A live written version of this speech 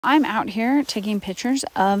I'm out here taking pictures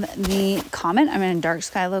of the comet. I'm in a dark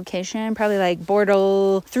sky location, probably like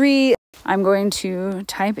Bortle 3. I'm going to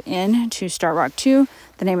type in to Star Rock 2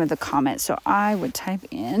 the name of the comet. So I would type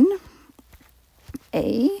in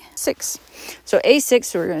A6. So A6,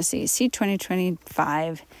 so we're going to see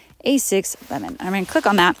C2025 A6 Lemmon. I'm going to click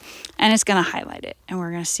on that and it's going to highlight it and we're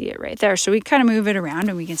going to see it right there. So we kind of move it around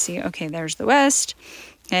and we can see, okay, there's the west.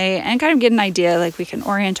 Okay, and kind of get an idea, like we can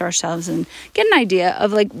orient ourselves and get an idea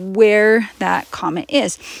of like where that comet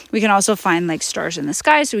is. We can also find like stars in the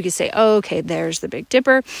sky. So we could say, oh, okay, there's the Big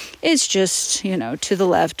Dipper. It's just, you know, to the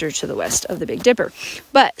left or to the west of the Big Dipper.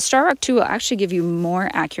 But Star Rock 2 will actually give you more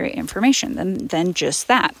accurate information than just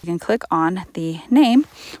that. You can click on the name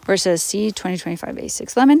where it says C2025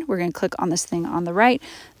 A6 Lemmon. We're going to click on this thing on the right.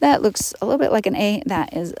 That looks a little bit like an A.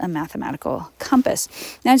 That is a mathematical compass.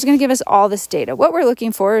 Now it's going to give us all this data. What we're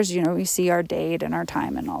looking for is, you know, we see our date and our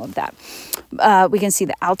time and all of that. We can see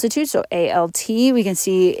the altitude, so ALT. We can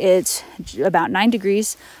see it's about 9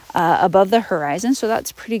 degrees above the horizon, so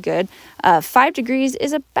that's pretty good. 5 degrees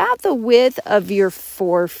is about the width of your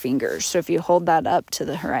 4 fingers. So if you hold that up to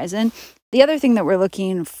the horizon. The other thing that we're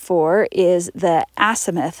looking for is the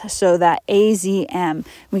azimuth, so that AZM.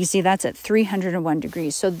 We can see that's at 301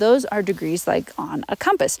 degrees. So those are degrees like on a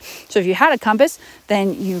compass. So if you had a compass,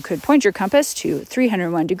 then you could point your compass to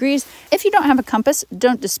 301 degrees. If you don't have a compass,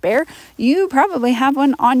 don't despair. You probably have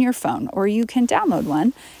one on your phone or you can download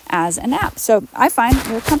one as an app. So I find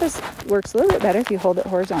the compass works a little bit better if you hold it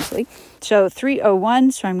horizontally. So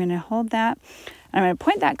 301, so I'm going to hold that. I'm going to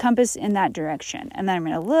point that compass in that direction and then I'm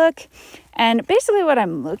going to look, and basically what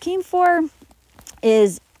I'm looking for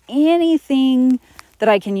is anything that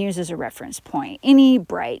I can use as a reference point, any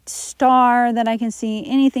bright star that I can see,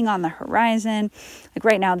 anything on the horizon. Like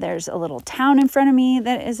right now there's a little town in front of me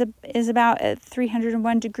that is about at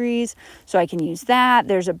 301 degrees, so I can use that.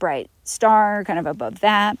 There's a bright star kind of above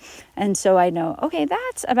that, and so I know, okay,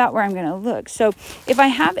 that's about where I'm going to look. So if I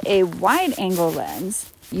have a wide angle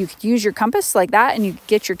lens, you could use your compass like that and you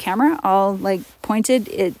get your camera all like pointed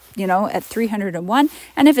it, you know, at 301.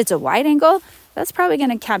 And if it's a wide angle, that's probably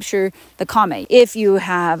going to capture the comet. If you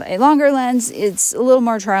have a longer lens, it's a little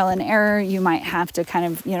more trial and error. You might have to kind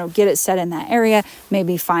of, you know, get it set in that area,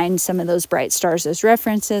 maybe find some of those bright stars as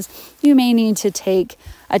references. You may need to take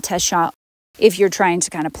a test shot. If you're trying to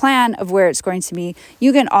kind of plan of where it's going to be,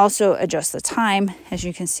 you can also adjust the time. As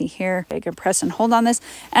you can see here, I could press and hold on this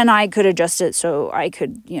and I could adjust it so I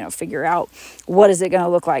could, you know, figure out what is it going to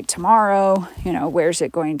look like tomorrow, you know, where's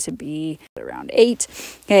it going to be around 8.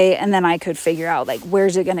 Okay. And then I could figure out like,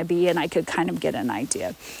 where's it going to be? And I could kind of get an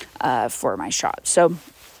idea for my shot. So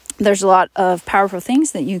there's a lot of powerful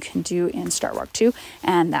things that you can do in Star Rock 2,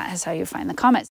 and that is how you find the comets.